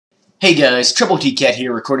Hey guys, Troubletcat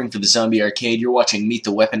here, recording for the Zombie Arcade. You're watching Meet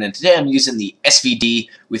the Weapon, and today I'm using the SVD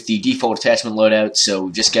with the default attachment loadout, so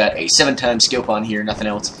just got a 7x scope on here, nothing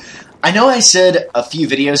else. I know I said a few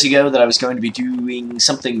videos ago that I was going to be doing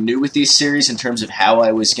something new with these series in terms of how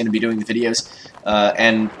I was going to be doing the videos,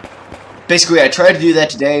 and basically I tried to do that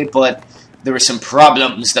today, but there were some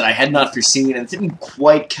problems that I had not foreseen, and it didn't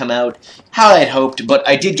quite come out how I had hoped, but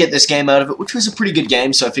I did get this game out of it, which was a pretty good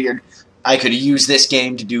game, so I figured I could use this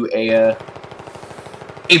game to do a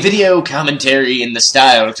video commentary in the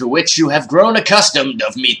style to which you have grown accustomed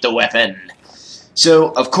of Meet the Weapon.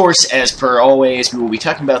 So, of course, as per always, we will be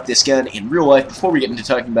talking about this gun in real life before we get into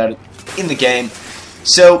talking about it in the game.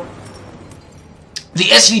 So, the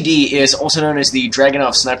SVD is also known as the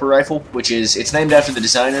Dragunov Sniper Rifle, which is, it's named after the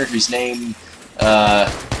designer whose name,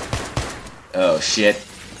 oh shit.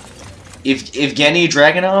 Evgeny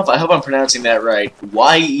Dragunov? I hope I'm pronouncing that right.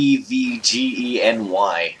 Y-E-V-G-E-N-Y.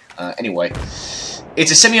 Anyway.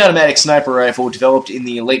 It's a semi-automatic sniper rifle developed in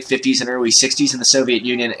the late 50s and early 60s in the Soviet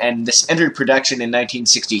Union, and this entered production in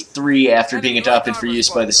 1963 after being adopted for use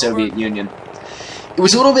by the Soviet Union. It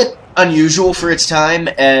was a little bit unusual for its time,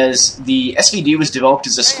 as the SVD was developed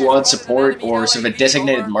as a squad support, or sort of a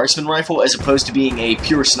designated marksman rifle, as opposed to being a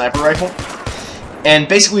pure sniper rifle. And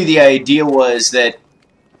basically the idea was that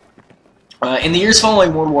in the years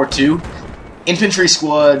following World War II, infantry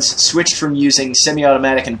squads switched from using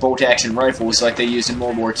semi-automatic and bolt-action rifles like they used in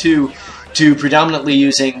World War II to predominantly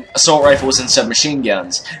using assault rifles and submachine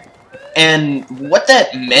guns. And what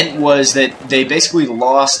that meant was that they basically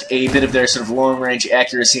lost a bit of their sort of long-range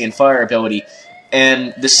accuracy and fire ability,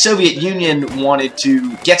 and the Soviet Union wanted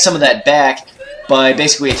to get some of that back by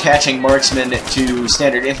basically attaching marksmen to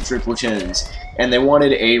standard infantry platoons, and they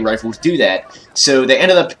wanted a rifle to do that. So they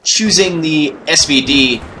ended up choosing the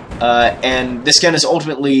SVD, and this gun is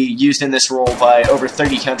ultimately used in this role by over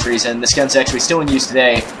 30 countries, and this gun's actually still in use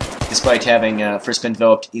today, despite having first been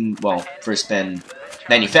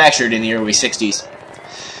manufactured in the early 60s.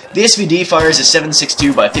 The SVD fires a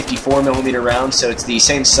 7.62 by 54mm round, so it's the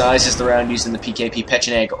same size as the round used in the PKP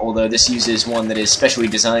Pecheneg, although this uses one that is specially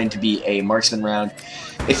designed to be a marksman round.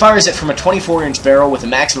 It fires it from a 24-inch barrel with a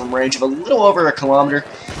maximum range of a little over a kilometer.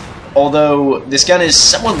 Although this gun is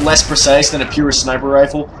somewhat less precise than a pure sniper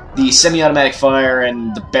rifle, the semi-automatic fire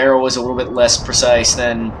and the barrel is a little bit less precise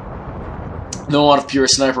than a lot of pure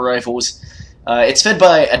sniper rifles. It's fed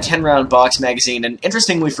by a 10-round box magazine, and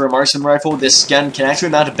interestingly for a marksman rifle, this gun can actually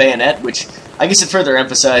mount a bayonet, which I guess it further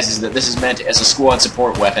emphasizes that this is meant as a squad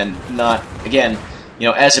support weapon, not, again, you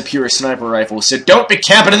know, as a pure sniper rifle. So don't be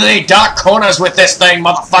camping in any dark corners with this thing,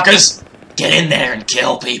 motherfuckers! Get in there and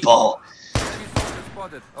kill people!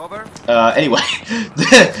 Anyway,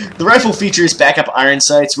 the rifle features backup iron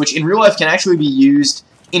sights, which in real life can actually be used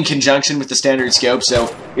in conjunction with the standard scope, so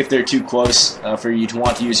if they're too close for you to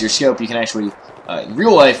want to use your scope, you can actually, in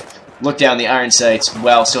real life, look down the iron sights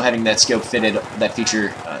while still having that scope fitted, that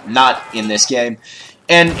feature not in this game.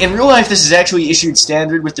 And in real life, this is actually issued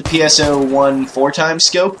standard with the PSO-1 4x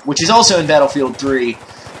scope, which is also in Battlefield 3,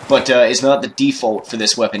 but is not the default for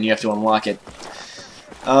this weapon. You have to unlock it.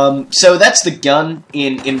 So that's the gun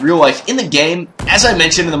in real life. In the game, as I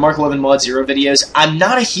mentioned in the Mark 11 Mod 0 videos, I'm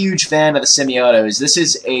not a huge fan of the semi-autos. This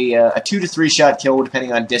is a 2 to 3 shot kill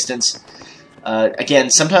depending on distance. Again,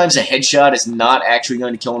 sometimes a headshot is not actually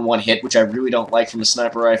going to kill in one hit, which I really don't like from a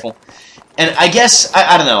sniper rifle. And I guess,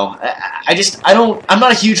 I don't know, I'm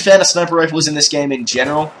not a huge fan of sniper rifles in this game in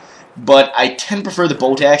general, but I tend to prefer the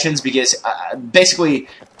bolt actions because, basically,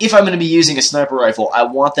 if I'm going to be using a sniper rifle, I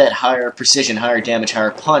want that higher precision, higher damage,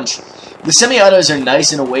 higher punch. The semi-autos are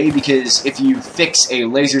nice in a way because if you fix a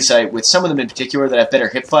laser sight, with some of them in particular that have better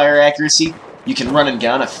hipfire accuracy, you can run and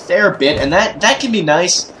gun a fair bit, and that can be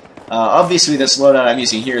nice. Obviously, this loadout I'm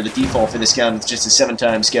using here, the default for this gun, it's just a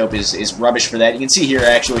 7x scope, is rubbish for that. You can see here,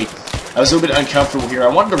 actually, I was a little bit uncomfortable here. I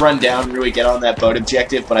wanted to run down and really get on that boat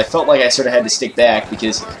objective, but I felt like I sort of had to stick back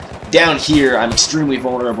because down here, I'm extremely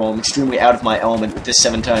vulnerable, I'm extremely out of my element with this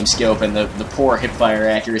 7x scope and the poor hipfire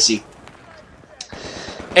accuracy.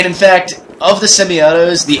 And in fact, of the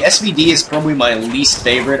semi-autos, the SVD is probably my least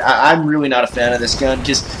favorite. I'm really not a fan of this gun,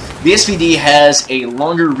 because the SVD has a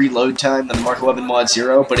longer reload time than the Mark 11 Mod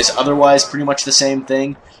 0, but is otherwise pretty much the same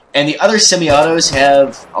thing. And the other semi-autos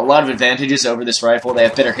have a lot of advantages over this rifle. They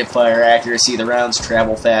have better hipfire accuracy, the rounds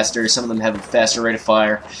travel faster, some of them have a faster rate of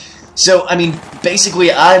fire. So, I mean,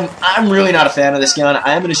 basically, I'm really not a fan of this gun.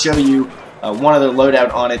 I am going to show you one other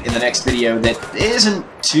loadout on it in the next video that isn't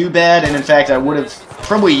too bad, and in fact, I would have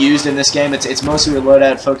probably used in this game. It's mostly a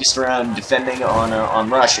loadout focused around defending on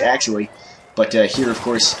rush, actually. But here, of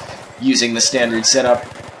course, using the standard setup.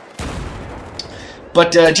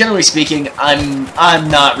 But generally speaking, I'm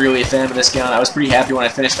not really a fan of this gun. I was pretty happy when I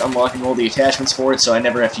finished unlocking all the attachments for it, so I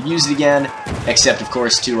never have to use it again, except, of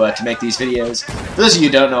course, to make these videos. For those of you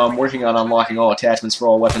who don't know, I'm working on unlocking all attachments for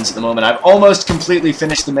all weapons at the moment. I've almost completely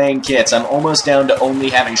finished the main kits. I'm almost down to only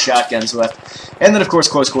having shotguns left. And then, of course,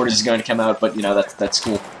 Close Quarters is going to come out, but, you know, that's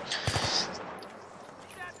cool.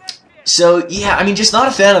 So, yeah, I mean, just not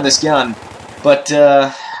a fan of this gun. But,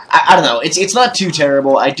 I don't know. It's not too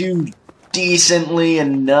terrible. I do decently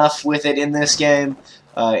enough with it in this game.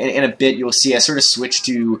 In a bit, you'll see I sort of switched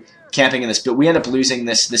to camping in this build. We end up losing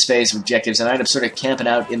this phase of objectives, and I end up sort of camping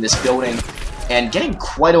out in this building and getting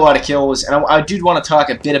quite a lot of kills. And I do want to talk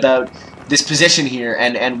a bit about this position here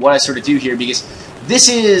and what I sort of do here, because this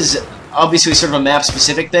is obviously sort of a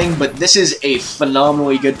map-specific thing, but this is a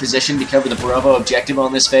phenomenally good position to cover the Bravo objective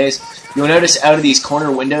on this phase. You'll notice out of these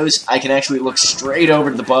corner windows, I can actually look straight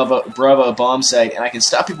over to the Bravo bomb site, and I can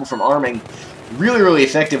stop people from arming really, really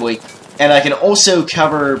effectively. And I can also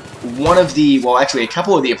cover one of the, well, actually a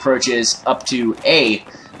couple of the approaches up to A.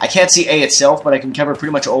 I can't see A itself, but I can cover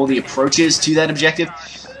pretty much all the approaches to that objective.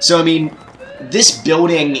 So, I mean, this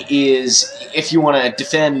building is, if you want to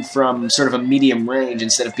defend from sort of a medium range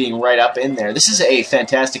instead of being right up in there, this is a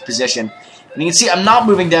fantastic position. And you can see I'm not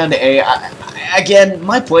moving down to A. Again,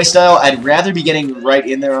 my playstyle, I'd rather be getting right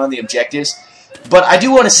in there on the objectives. But I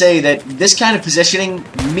do want to say that this kind of positioning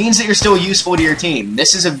means that you're still useful to your team.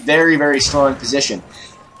 This is a very, very strong position.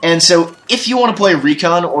 And so if you want to play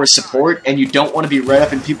recon or support and you don't want to be right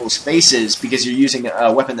up in people's faces because you're using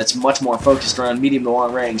a weapon that's much more focused around medium to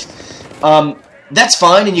long range, that's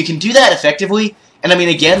fine, and you can do that effectively. And I mean,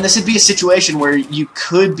 again, this would be a situation where you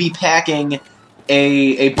could be packing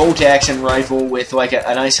a bolt-action rifle with like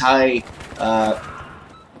a nice high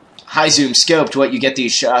zoom scope to let you get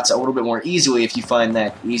these shots a little bit more easily if you find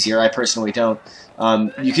that easier. I personally don't.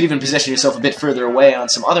 You could even position yourself a bit further away on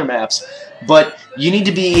some other maps, but you need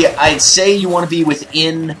to be, I'd say you want to be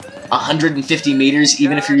within 150 meters,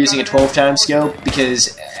 even if you're using a 12-times scope,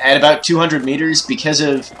 because at about 200 meters, because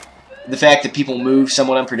of the fact that people move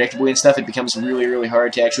somewhat unpredictably and stuff, it becomes really, really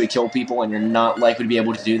hard to actually kill people, and you're not likely to be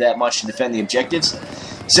able to do that much to defend the objectives.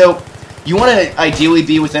 So you want to ideally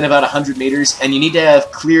be within about 100 meters, and you need to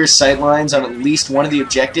have clear sight lines on at least one of the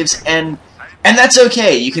objectives, and that's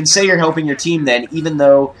okay. You can say you're helping your team then, even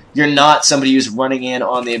though you're not somebody who's running in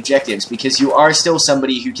on the objectives, because you are still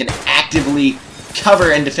somebody who can actively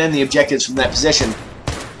cover and defend the objectives from that position.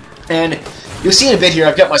 And you'll see in a bit here,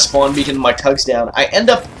 I've got my spawn beacon and my tugs down.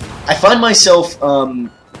 I find myself,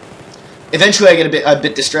 eventually I get a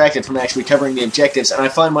bit distracted from actually covering the objectives, and I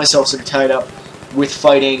find myself sort of tied up with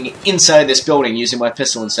fighting inside this building using my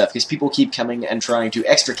pistol and stuff, because people keep coming and trying to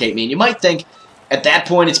extricate me. And you might think, at that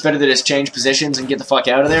point, it's better to just change positions and get the fuck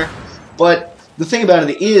out of there. But the thing about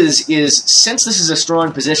it is since this is a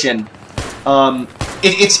strong position,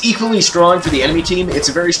 it's equally strong for the enemy team. It's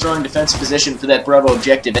a very strong defensive position for that Bravo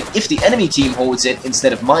objective. And if the enemy team holds it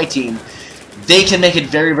instead of my team, they can make it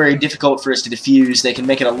very, very difficult for us to defuse. They can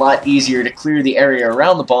make it a lot easier to clear the area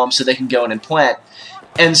around the bomb so they can go in and plant.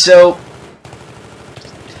 And so,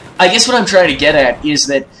 I guess what I'm trying to get at is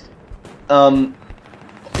that,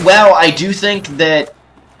 while I do think that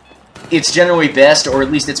it's generally best, or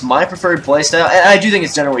at least it's my preferred playstyle, and I do think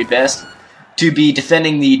it's generally best to be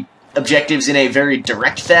defending the objectives in a very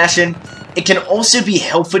direct fashion, it can also be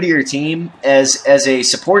helpful to your team as a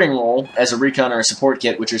supporting role, as a recon or a support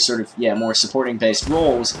kit, which are sort of, yeah, more supporting-based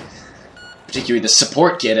roles, particularly the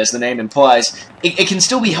support kit, as the name implies. It can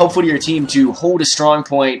still be helpful to your team to hold a strong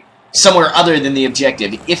point somewhere other than the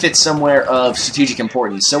objective, if it's somewhere of strategic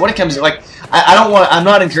importance. So when it comes to, like, I'm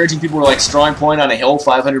not encouraging people to, like, strong point on a hill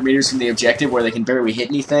 500 meters from the objective where they can barely hit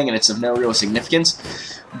anything and it's of no real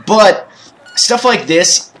significance. But stuff like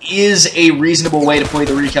this is a reasonable way to play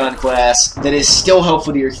the recon class that is still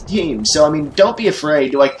helpful to your team. So, I mean, don't be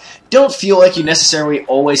afraid. Like, don't feel like you necessarily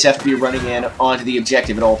always have to be running in onto the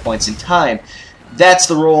objective at all points in time. That's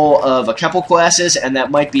the role of a couple classes, and that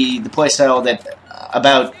might be the playstyle that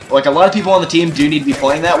like, a lot of people on the team do need to be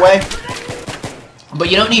playing that way, but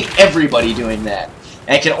you don't need everybody doing that.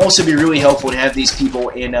 And it can also be really helpful to have these people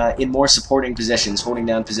in more supporting positions, holding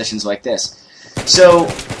down positions like this. So,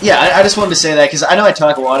 yeah, I just wanted to say that, because I know I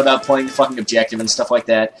talk a lot about playing the fucking objective and stuff like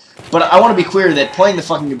that, but I want to be clear that playing the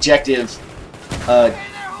fucking objective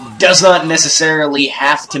does not necessarily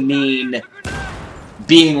have to mean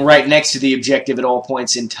being right next to the objective at all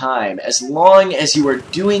points in time. As long as you are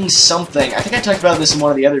doing something, I think I talked about this in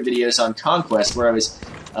one of the other videos on Conquest, where I was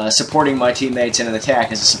supporting my teammates in an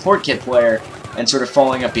attack as a support kit player and sort of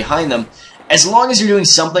following up behind them. As long as you're doing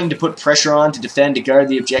something to put pressure on, to defend, to guard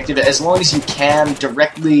the objective, as long as you can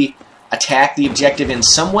directly attack the objective in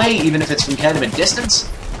some way, even if it's from kind of a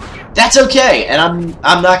distance, that's okay, and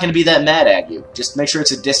I'm not going to be that mad at you. Just make sure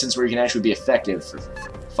it's a distance where you can actually be effective, for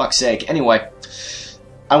fuck's sake. Anyway,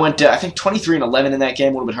 I went, I think, 23-11 in that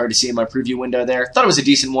game. A little bit hard to see in my preview window there. Thought it was a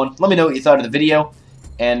decent one. Let me know what you thought of the video,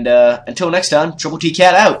 and until next time,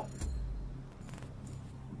 Troubletcat out.